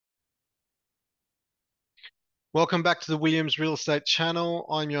Welcome back to the Williams Real Estate Channel.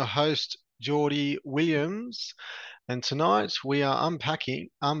 I'm your host, Geordie Williams, and tonight we are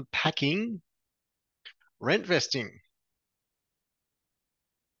unpacking rent vesting.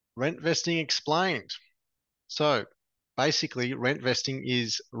 Rent vesting explained. So basically, rent vesting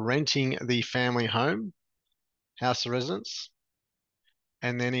is renting the family home, house of residence,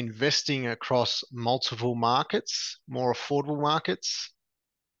 and then investing across multiple markets, more affordable markets,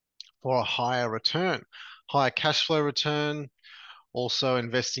 for a higher return, higher cash flow return. Also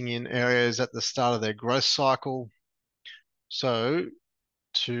investing in areas at the start of their growth cycle. So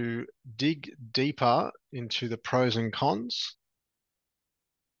to dig deeper into the pros and cons,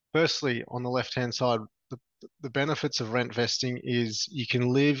 firstly, on the left-hand side, the benefits of rent vesting is you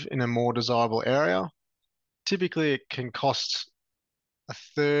can live in a more desirable area. Typically, it can cost a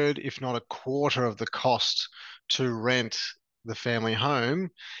third, if not a quarter of the cost to rent the family home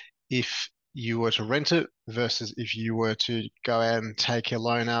if you were to rent it versus if you were to go out and take a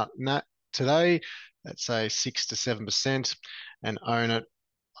loan out today, let's say 6 to 7%, and own it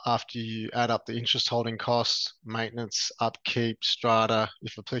after you add up the interest holding costs, maintenance, upkeep, strata,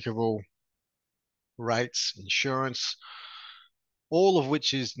 if applicable, rates, insurance, all of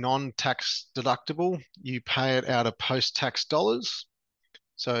which is non-tax deductible. You pay it out of post-tax dollars.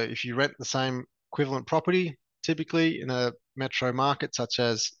 So if you rent the same equivalent property, typically in a metro market such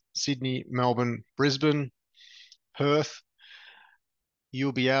as Sydney, Melbourne, Brisbane, Perth,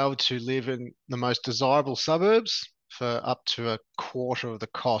 you'll be able to live in the most desirable suburbs for up to a quarter of the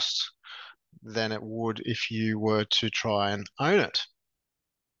cost than it would if you were to try and own it.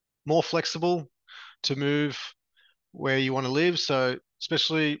 More flexible to move where you want to live. So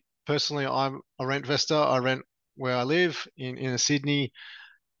especially personally, I'm a rent investor. I rent where I live in Sydney,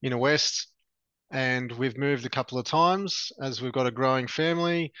 in a West, and we've moved a couple of times as we've got a growing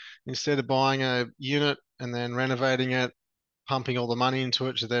family. Instead of buying a unit and then renovating it, pumping all the money into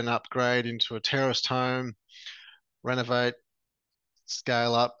it to then upgrade into a terraced home, renovate,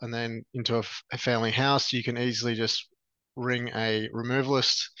 scale up, and then into a family house, you can easily just ring a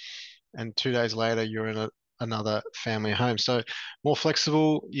removalist, and 2 days later you're in another family home. So more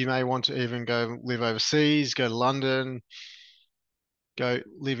flexible. You may want to even go live overseas, go to London, go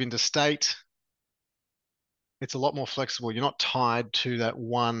live interstate. It's a lot more flexible. You're not tied to that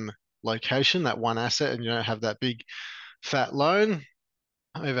one location, that one asset, and you don't have that big fat loan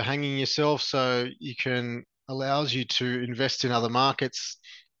overhanging yourself. So you can allows you to invest in other markets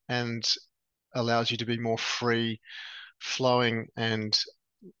and allows you to be more free flowing and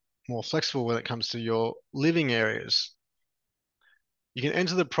more flexible when it comes to your living areas. You can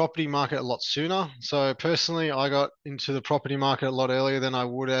enter the property market a lot sooner. So personally, I got into the property market a lot earlier than I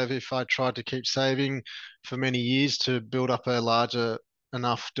would have if I tried to keep saving for many years to build up a larger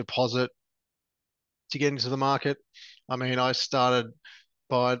enough deposit to get into the market. I mean,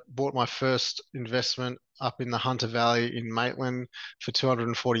 bought my first investment up in the Hunter Valley in Maitland for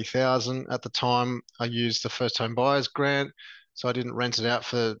 240,000. At the time, I used the first home buyers grant, so I didn't rent it out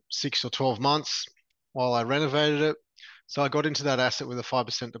for 6 or 12 months while I renovated it. So I got into that asset with a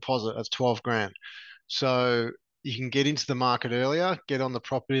 5% deposit. That's 12 grand. So you can get into the market earlier, get on the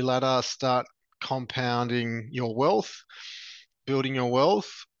property ladder, start compounding your wealth, building your wealth,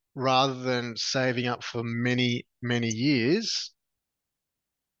 rather than saving up for many, many years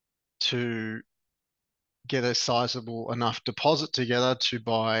to get a sizable enough deposit together to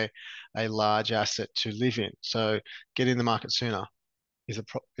buy a large asset to live in. So get in the market sooner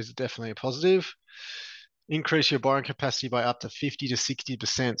is definitely a positive. Increase your borrowing capacity by up to 50 to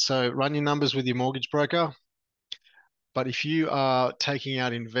 60%. So run your numbers with your mortgage broker. But if you are taking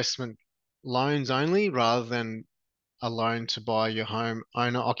out investment loans only rather than a loan to buy your home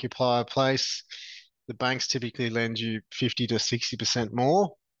owner occupier place, the banks typically lend you 50 to 60% more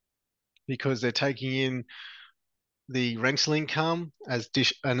because they're taking in the rental income as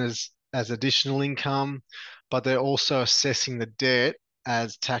additional income, but they're also assessing the debt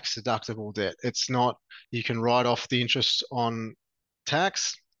as tax deductible debt. It's not, you can write off the interest on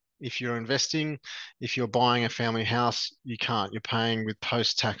tax if you're investing. If you're buying a family house, you can't. You're paying with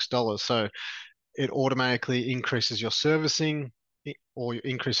post-tax dollars. So it automatically increases your servicing or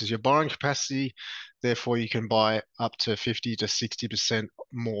increases your borrowing capacity. Therefore, you can buy up to 50 to 60%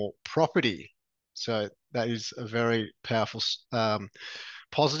 more property. So that is a very powerful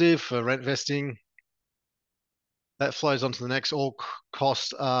positive for rent vesting. That flows on to the next. All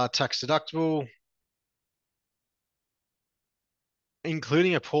costs are tax deductible,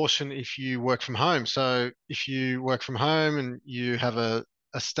 including a portion if you work from home. So if you work from home and you have a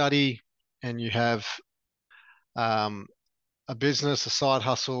study and you have um, a business, a side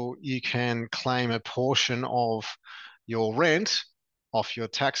hustle, you can claim a portion of your rent off your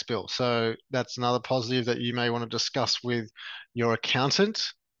tax bill. So that's another positive that you may want to discuss with your accountant.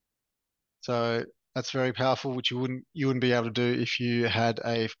 So that's very powerful, which you wouldn't be able to do if you had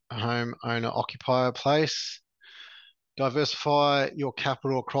a home owner occupier place. Diversify your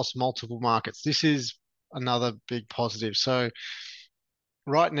capital across multiple markets. This is another big positive. So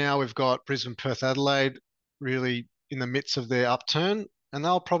right now we've got Brisbane, Perth, Adelaide really in the midst of their upturn, and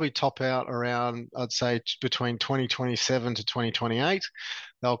they'll probably top out around, I'd say, between 2027 to 2028.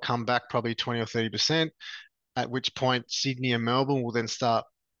 They'll come back probably 20 or 30%, at which point Sydney and Melbourne will then start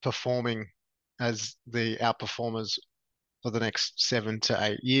performing as the outperformers for the next 7 to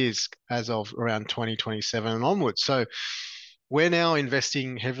 8 years as of around 2027 and onwards. So we're now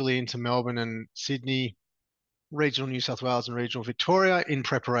investing heavily into Melbourne and Sydney, regional New South Wales and regional Victoria in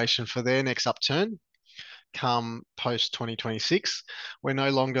preparation for their next upturn come post 2026. We're no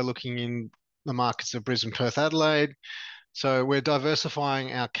longer looking in the markets of Brisbane, Perth, Adelaide. So we're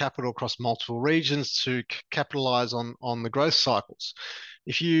diversifying our capital across multiple regions to capitalize on the growth cycles.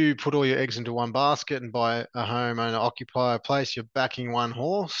 If you put all your eggs into one basket and buy a home owner occupier place, you're backing one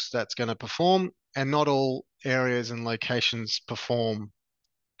horse that's going to perform, and not all areas and locations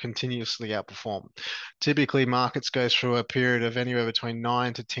continuously outperform. Typically, markets go through a period of anywhere between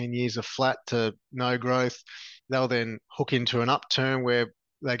 9 to 10 years of flat to no growth. They'll then hook into an upturn where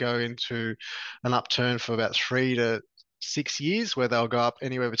they go into an upturn for about 3 to 6 years, where they'll go up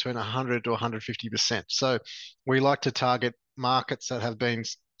anywhere between 100 to 150%. So we like to target markets that have been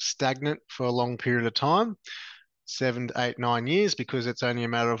stagnant for a long period of time, 7 to 8, 9 years, because it's only a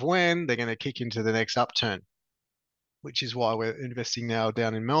matter of when they're going to kick into the next upturn, which is why we're investing now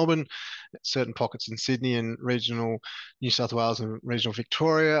down in Melbourne, certain pockets in Sydney and regional New South Wales and regional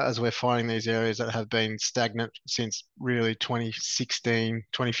Victoria, as we're finding these areas that have been stagnant since really 2016,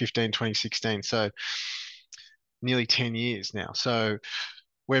 2015, 2016. So nearly 10 years now. So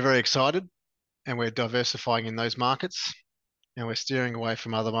we're very excited and we're diversifying in those markets and we're steering away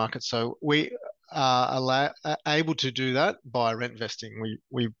from other markets. So we are able to do that by rent vesting.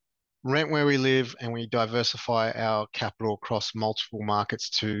 We rent where we live and we diversify our capital across multiple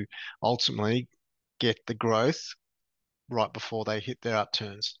markets to ultimately get the growth right before they hit their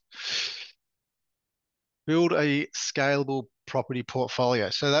upturns. Build a scalable property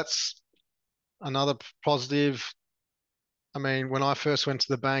portfolio. So that's another positive. I mean, when I first went to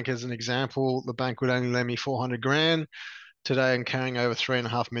the bank, as an example, the bank would only lend me 400 grand. Today I'm carrying over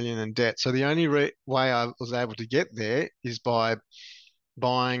 3.5 million in debt. So the only way I was able to get there is by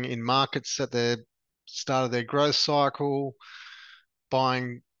buying in markets at the start of their growth cycle,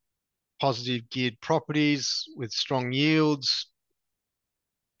 buying positive geared properties with strong yields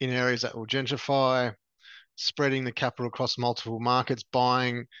in areas that will gentrify, spreading the capital across multiple markets,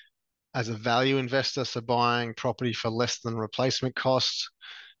 buying as a value investor, so buying property for less than replacement costs.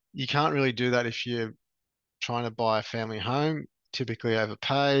 You can't really do that if you're trying to buy a family home. Typically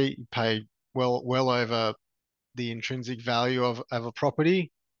overpay, you pay well over the intrinsic value of a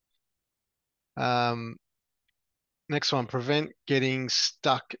property. Next one, prevent getting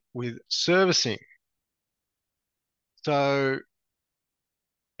stuck with servicing. So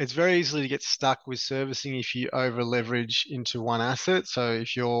it's very easy to get stuck with servicing if you over leverage into one asset. So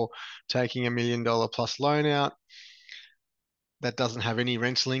if you're taking $1 million plus loan out that doesn't have any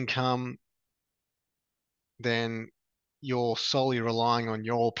rental income, then you're solely relying on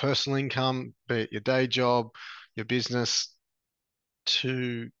your personal income, be it your day job, your business,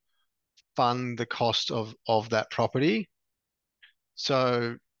 to fund the cost of that property.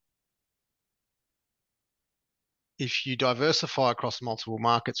 So if you diversify across multiple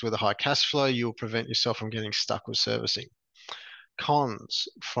markets with a high cash flow, you'll prevent yourself from getting stuck with servicing. Cons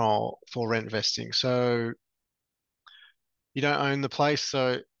for rent vesting. So you don't own the place,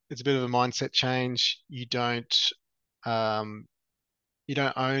 so it's a bit of a mindset change. Um, you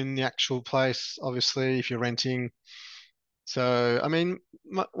don't own the actual place, obviously, if you're renting. So, I mean,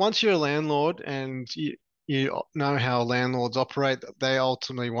 once you're a landlord and you know how landlords operate, they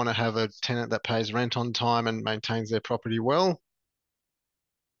ultimately want to have a tenant that pays rent on time and maintains their property well.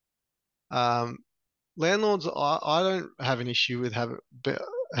 Um, Landlords, I don't have an issue with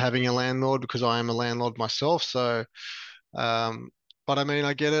having a landlord because I am a landlord myself. So, um, but I mean,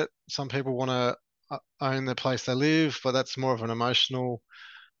 I get it. Some people want to own the place they live, but that's more of an emotional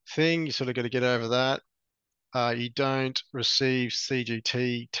thing. You sort of got to get over that. You don't receive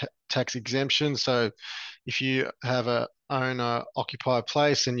CGT tax exemption. So if you have a owner occupy a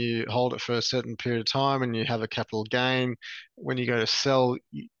place and you hold it for a certain period of time and you have a capital gain, when you go to sell,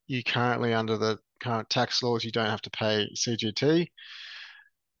 you currently under the current tax laws, you don't have to pay CGT,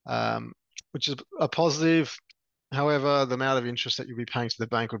 um, which is a positive. However, the amount of interest that you'll be paying to the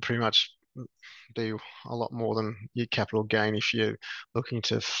bank would pretty much be a lot more than your capital gain if you're looking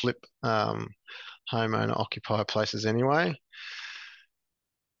to flip homeowner occupier places anyway.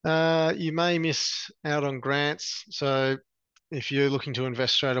 You may miss out on grants. So if you're looking to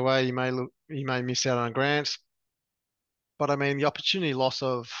invest straight away, you may miss out on grants. But I mean, the opportunity loss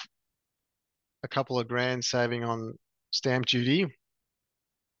of a couple of grand saving on stamp duty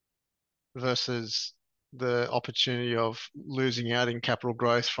versus the opportunity of losing out in capital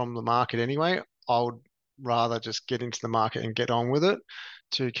growth from the market anyway, I would rather just get into the market and get on with it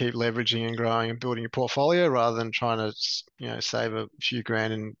to keep leveraging and growing and building your portfolio rather than trying to, save a few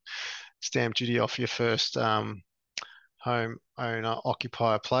grand in stamp duty off your first home owner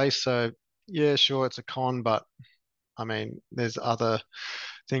occupier place. So yeah, sure, it's a con, but I mean, there's other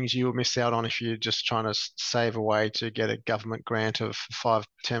things you'll miss out on if you're just trying to save away to get a government grant of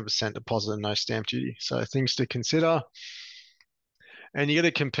 5-10% deposit and no stamp duty. So things to consider. And you got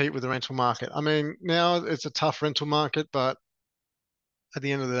to compete with the rental market. I mean, now it's a tough rental market, but at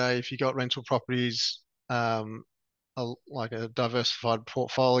the end of the day, if you got rental properties, um, like a diversified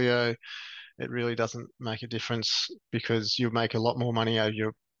portfolio, it really doesn't make a difference because you make a lot more money out of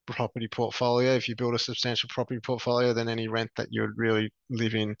your property portfolio if you build a substantial property portfolio than any rent that you would really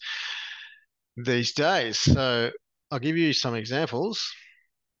live in these days. So I'll give you some examples.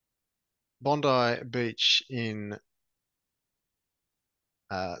 Bondi Beach in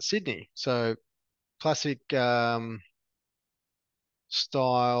Sydney. So classic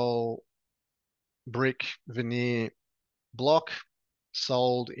style brick veneer block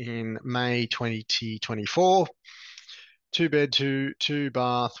sold in May 2024. Two bed, two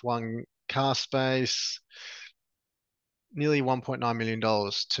bath, one car space, nearly $1.9 million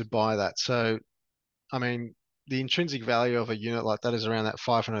to buy that. So, I mean, the intrinsic value of a unit like that is around that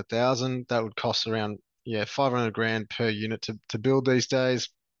 500,000. That would cost around, 500 grand per unit to build these days.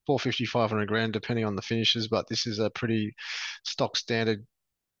 450, 500 grand, depending on the finishes, but this is a pretty stock standard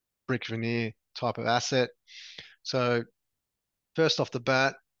brick veneer type of asset. So first off the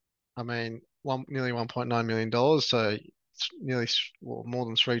bat, I mean, nearly $1.9 million. So it's nearly, well, more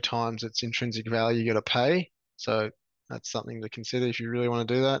than three times its intrinsic value you got to pay. So that's something to consider if you really want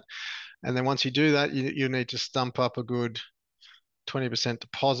to do that. And then once you do that, you need to stump up a good 20%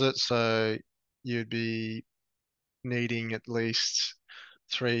 deposit. So you'd be needing at least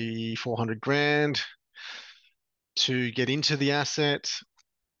 400 grand to get into the asset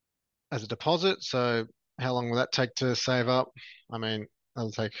as a deposit. So how long will that take to save up? I mean,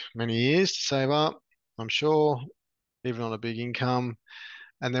 that'll take many years to save up, I'm sure, even on a big income.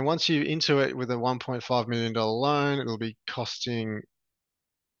 And then once you're into it with a $1.5 million loan, it'll be costing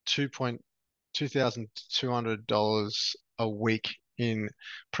 $2,200 a week in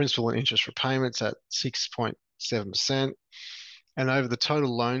principal and interest repayments at 6.7%. And over the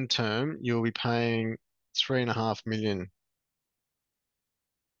total loan term, you'll be paying 3.5 million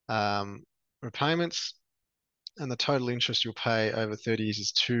repayments, and the total interest you'll pay over 30 years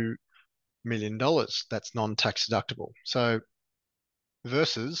is $2 million. That's non-tax deductible. So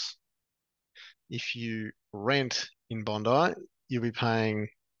versus if you rent in Bondi, you'll be paying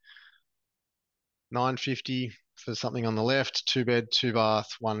 950 for something on the left, two bed, two bath,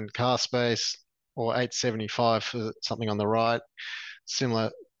 one car space, or 875 for something on the right. Similar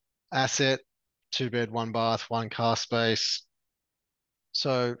asset, two bed, one bath, one car space.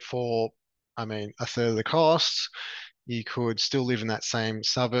 So for, I mean, a third of the costs, you could still live in that same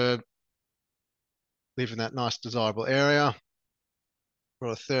suburb, live in that nice desirable area for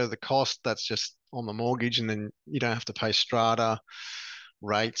a third of the cost. That's just on the mortgage, and then you don't have to pay strata,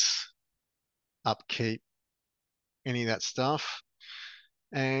 rates, upkeep, any of that stuff.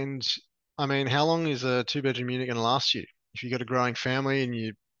 And I mean, how long is a two-bedroom unit going to last you? If you've got a growing family and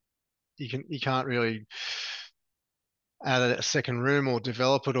you can't really add a second room or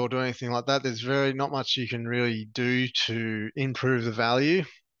develop it or do anything like that, there's not much you can really do to improve the value.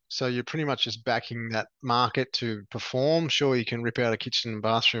 So you're pretty much just backing that market to perform. Sure, you can rip out a kitchen and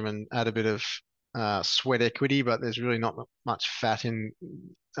bathroom and add a bit of sweat equity, but there's really not much fat in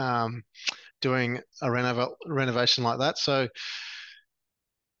doing a renovation like that. So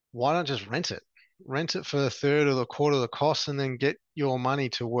why not just rent it? Rent it for a third or a quarter of the cost and then get your money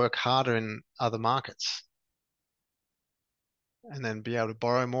to work harder in other markets and then be able to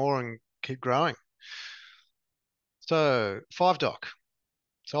borrow more and keep growing. So, Five Dock.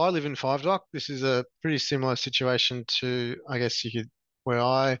 So I live in Five Dock. This is a pretty similar situation to, I guess where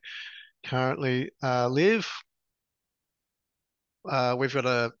I currently live. We've got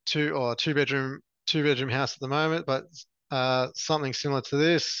a two bedroom two-bedroom house at the moment, but something similar to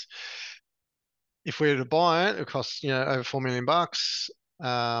this. If we were to buy it, it costs over 4 million bucks.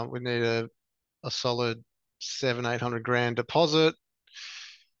 We need a solid 700-800 grand deposit.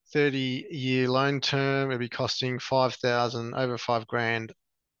 30-year loan term. It'd be costing 5,000 over 5 grand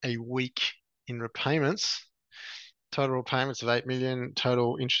a week in repayments. Total repayments of 8 million.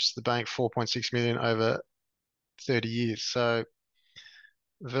 Total interest to the bank 4.6 million over 30 years. So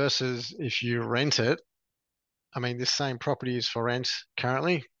versus if you rent it, I mean, this same property is for rent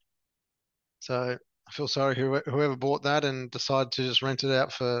currently. So I feel sorry whoever bought that and decided to just rent it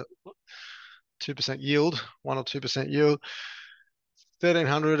out for 2% yield, 1 or 2% yield,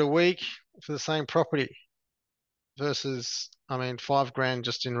 1,300 a week for the same property versus, I mean, 5 grand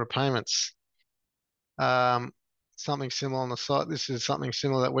just in repayments. Um, Something similar on the site. This is something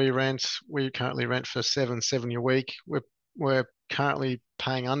similar that we rent. We currently rent for 770 a week. We're currently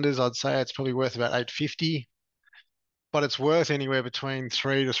paying unders. I'd say it's probably worth about 850, but it's worth anywhere between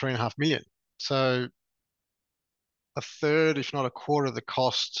 3 to 3.5 million. So a third, if not a quarter, of the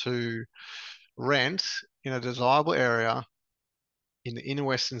cost to rent in a desirable area in the inner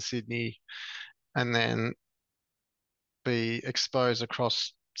Western Sydney, and then be exposed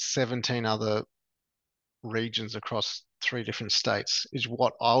across 17 other regions across 3 different states is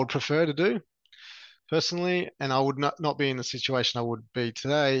what I would prefer to do personally. And I would not be in the situation I would be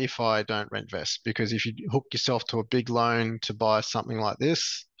today if I don't Rentvest, because if you hook yourself to a big loan to buy something like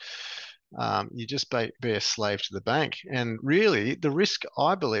this, you just be a slave to the bank. And really, the risk,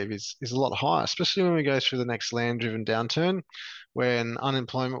 I believe, is a lot higher, especially when we go through the next land-driven downturn, when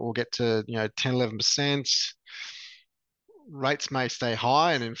unemployment will get to 10, 11%, rates may stay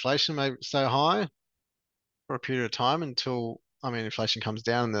high, and inflation may stay high for a period of time until, I mean, inflation comes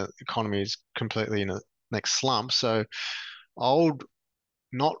down and the economy is completely in a next slump. So I would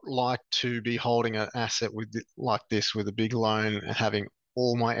not like to be holding an asset like this with a big loan and having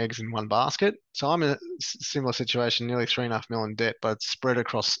all my eggs in one basket. So I'm in a similar situation, nearly 3.5 million in debt, but spread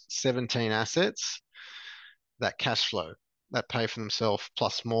across 17 assets that cash flow, that pay for themselves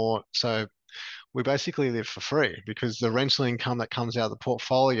plus more. So we basically live for free because the rental income that comes out of the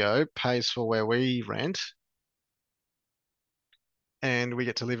portfolio pays for where we rent, and we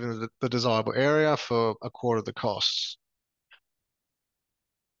get to live in the desirable area for a quarter of the costs.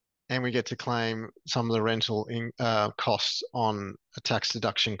 And we get to claim some of the rental costs on a tax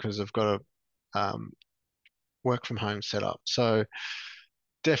deduction because they've got a work from home setup. So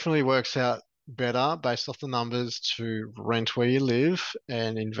definitely works out better based off the numbers to rent where you live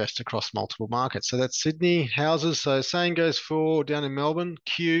and invest across multiple markets. So that's Sydney houses. So same goes for down in Melbourne,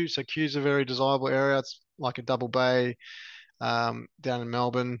 Kew. So Kew's a very desirable area. It's like a double bay down in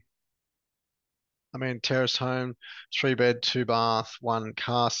Melbourne. I mean, terrace home, 3 bed, 2 bath, 1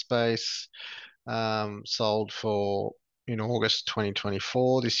 car space, sold for in August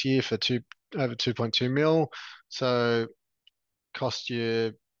 2024 this year for over 2.2 mil. So cost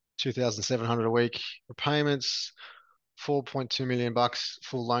you 2,700 a week repayments, 4.2 million bucks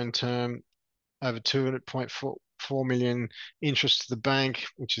full loan term, over 2.4 million interest to the bank,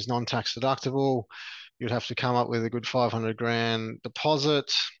 which is non-tax deductible. You'd have to come up with a good 500 grand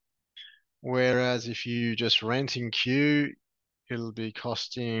deposit. Whereas if you just rent in Kew, it'll be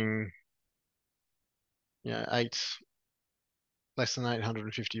costing, eight less than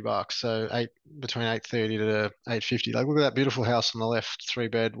 850 bucks. So between 830 to 850. Like, look at that beautiful house on the left, 3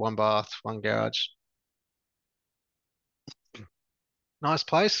 bed, 1 bath, 1 garage. Nice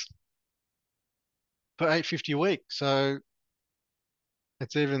place for 850 a week. So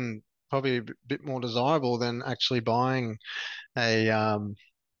it's even probably a bit more desirable than actually buying a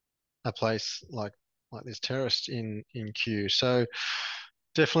place like this terraced in Kew. So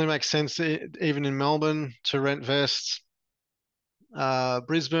definitely makes sense even in Melbourne to Rentvest.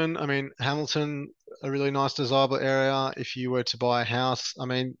 Brisbane, I mean, Hamilton, a really nice, desirable area. If you were to buy a house, I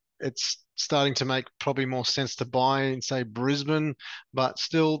mean, it's starting to make probably more sense to buy in, say, Brisbane, but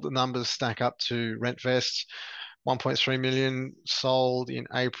still the numbers stack up to Rentvest. 1.3 million sold in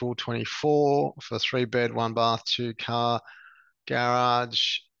April 24 for 3 bed, 1 bath, 2 car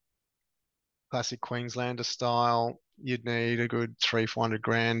garage, classic Queenslander style. You'd need a good 300-400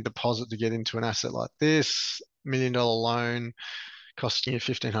 grand deposit to get into an asset like this. $1 million loan costing you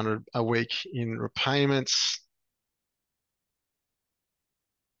 1,500 a week in repayments,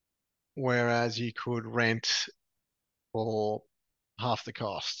 whereas you could rent for half the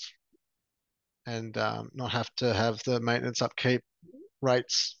cost and not have to have the maintenance upkeep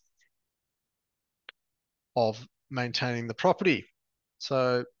rates of maintaining the property.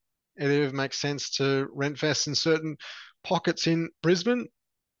 So it either makes sense to Rentvest in certain pockets in Brisbane,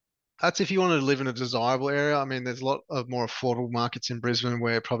 That's if you want to live in a desirable area. I mean, there's a lot of more affordable markets in Brisbane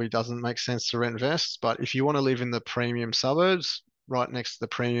where it probably doesn't make sense to rent vest. But if you want to live in the premium suburbs, right next to the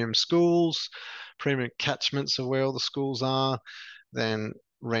premium schools, premium catchments of where all the schools are, then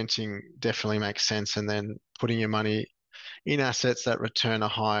renting definitely makes sense. And then putting your money in assets that return a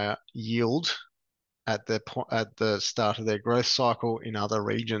higher yield at the start of their growth cycle in other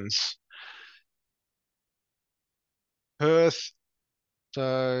regions. Perth,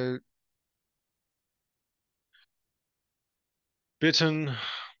 so Bitten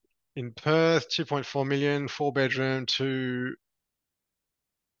in Perth, 2.4 million, four bedroom, two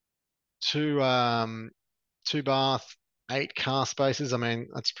two bath, eight car spaces. I mean,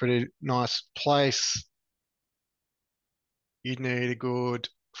 that's a pretty nice place. You'd need a good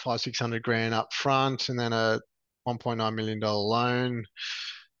five, 600 grand up front and then a $1.9 million loan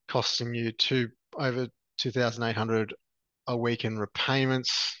costing you over 2,800 a week in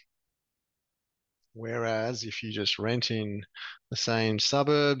repayments. Whereas if you just rent in the same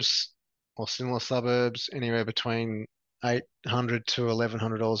suburbs or similar suburbs, anywhere between 800 to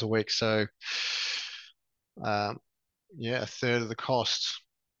 $1,100 a week. So, um, yeah, a third of the cost,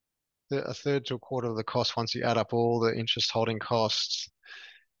 a third to a quarter of the cost once you add up all the interest holding costs,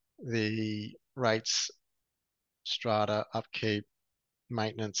 the rates, strata, upkeep,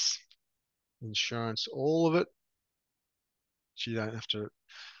 maintenance, insurance, all of it, you don't have to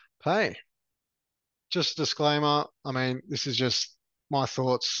pay. Just a disclaimer, I mean, this is just my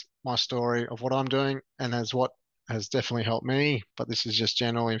thoughts, my story of what I'm doing, and as what has definitely helped me, but this is just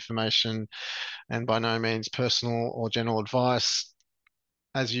general information and by no means personal or general advice.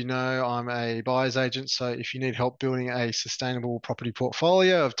 As you know, I'm a buyer's agent, so if you need help building a sustainable property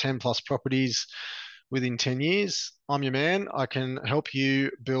portfolio of 10 plus properties within 10 years, I'm your man. I can help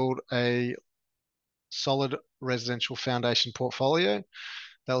you build a solid residential foundation portfolio.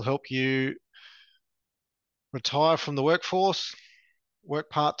 They'll help you retire from the workforce, work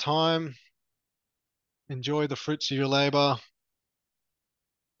part-time, enjoy the fruits of your labor,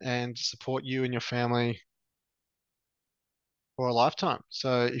 and support you and your family for a lifetime.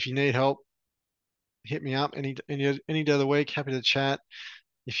 So if you need help, hit me up any day of the week. Happy to chat.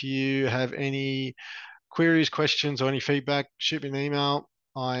 If you have any queries, questions, or any feedback, shoot me an email.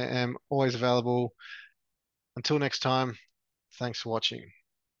 I am always available. Until next time, thanks for watching.